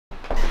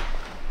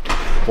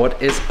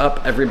What is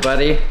up,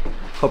 everybody?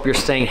 Hope you're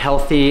staying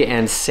healthy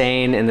and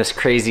sane in this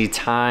crazy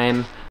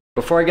time.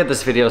 Before I get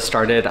this video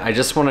started, I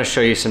just want to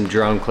show you some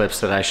drone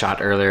clips that I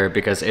shot earlier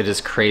because it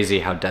is crazy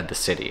how dead the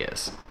city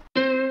is.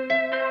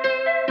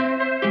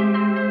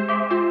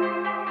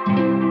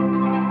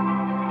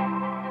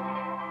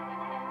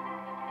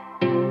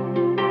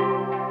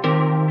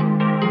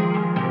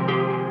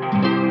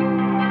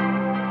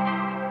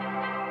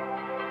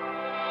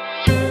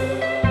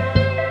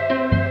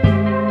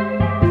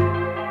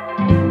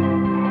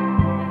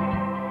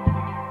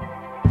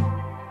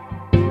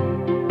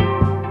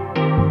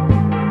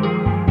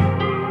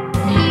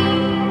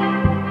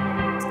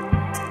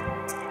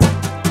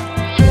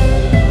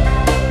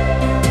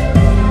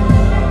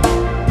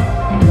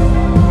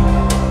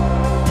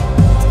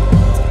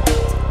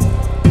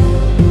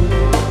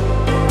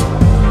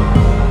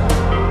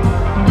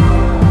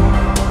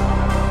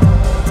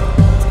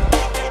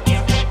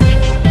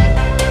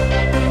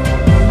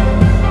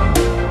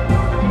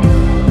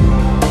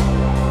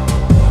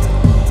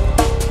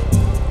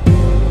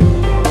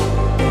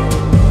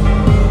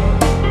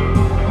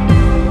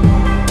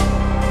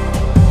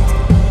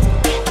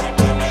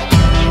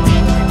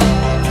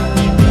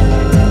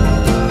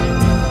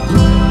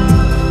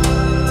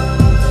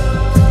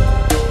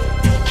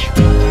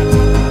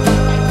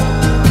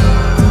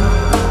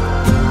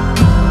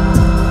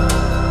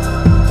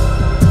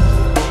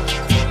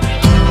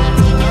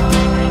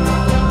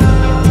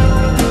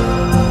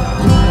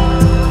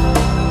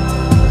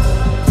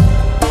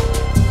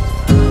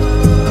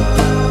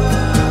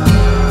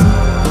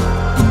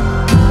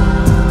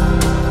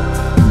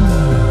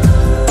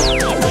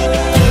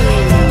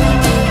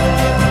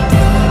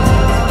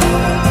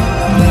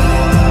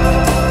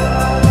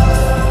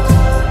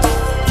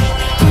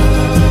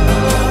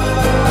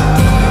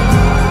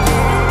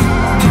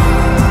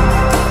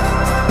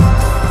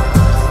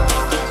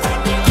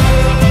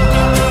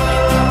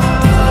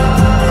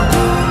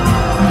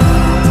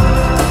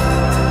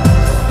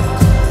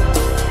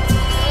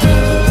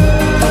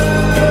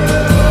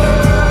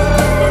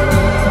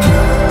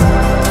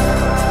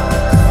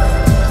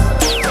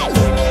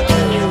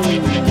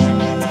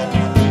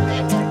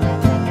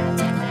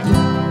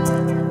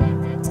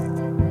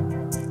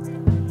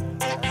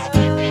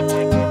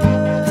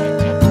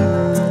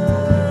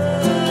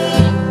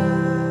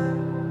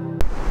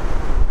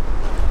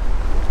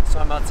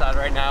 Outside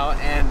right now,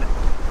 and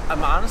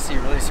I'm honestly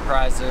really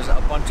surprised. There's a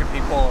bunch of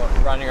people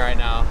running right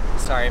now.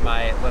 Sorry,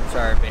 my lips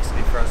are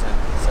basically frozen,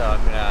 so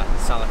I'm gonna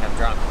sound like I'm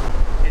drunk.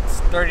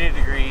 It's 30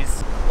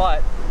 degrees,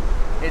 but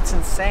it's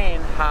insane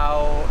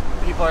how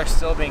people are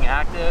still being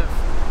active.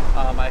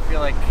 I feel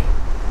like,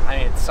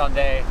 it's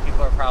Sunday,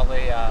 people are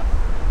probably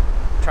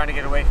trying to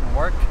get away from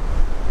work,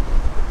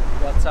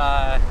 but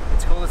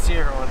it's cool to see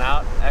everyone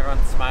out.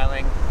 Everyone's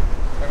smiling.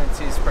 Everyone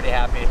seems pretty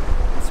happy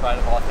in spite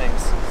of all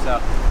things,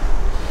 so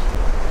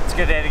it's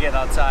a good day to get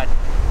outside.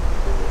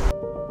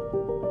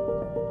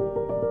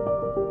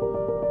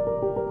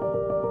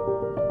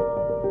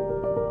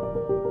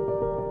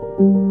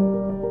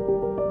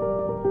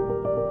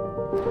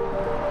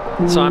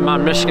 So I'm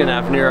on Michigan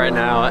Avenue right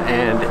now,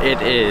 and it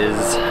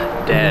is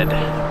dead.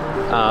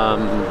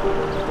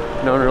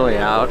 No one really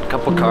out, a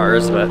couple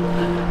cars, but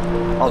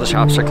all the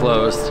shops are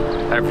closed.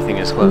 Everything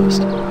is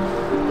closed.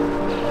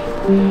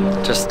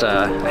 Just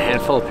a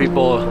handful of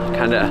people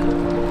kind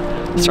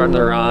of starting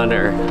their run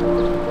or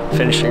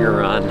finishing a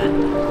run.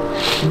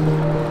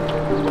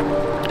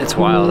 It's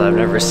wild. I've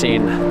never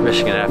seen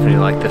Michigan Avenue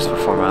like this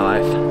before in my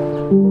life.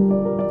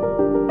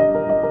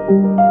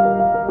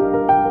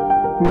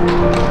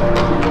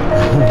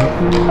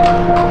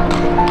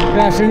 Good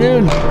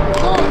afternoon.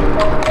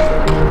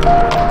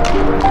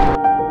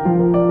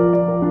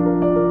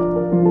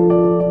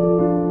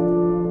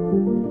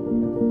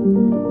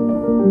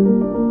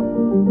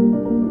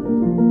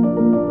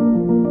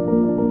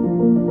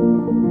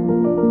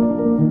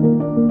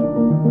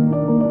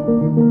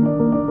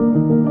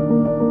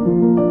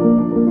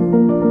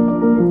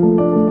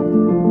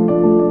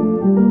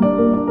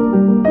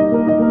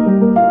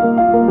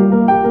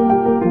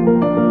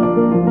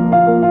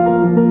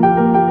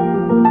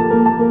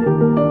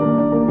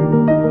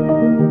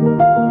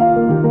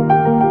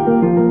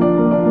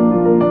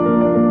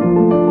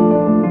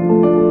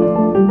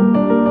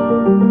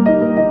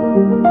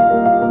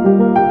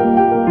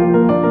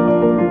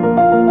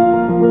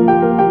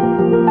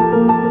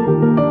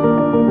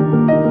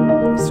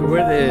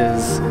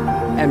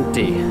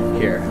 Empty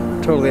here,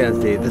 totally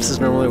empty. This is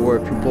normally where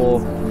people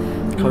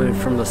coming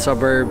from the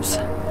suburbs.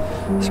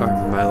 Sorry,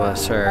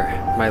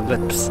 my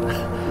lips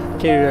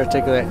can't even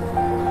articulate.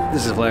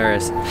 This is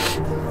hilarious.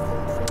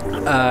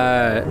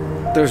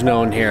 There's no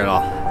one here at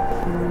all.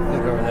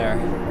 Look over there.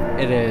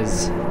 It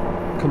is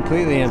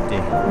completely empty.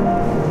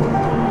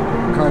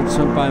 A car just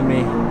went by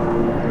me.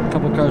 A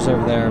couple cars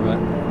over there, but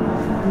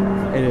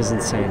it is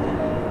insane.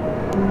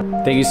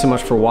 Thank you so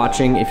much for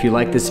watching. If you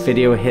like this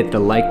video, hit the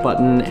like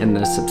button and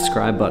the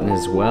subscribe button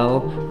as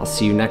well. I'll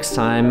see you next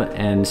time,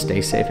 and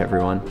stay safe,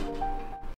 everyone.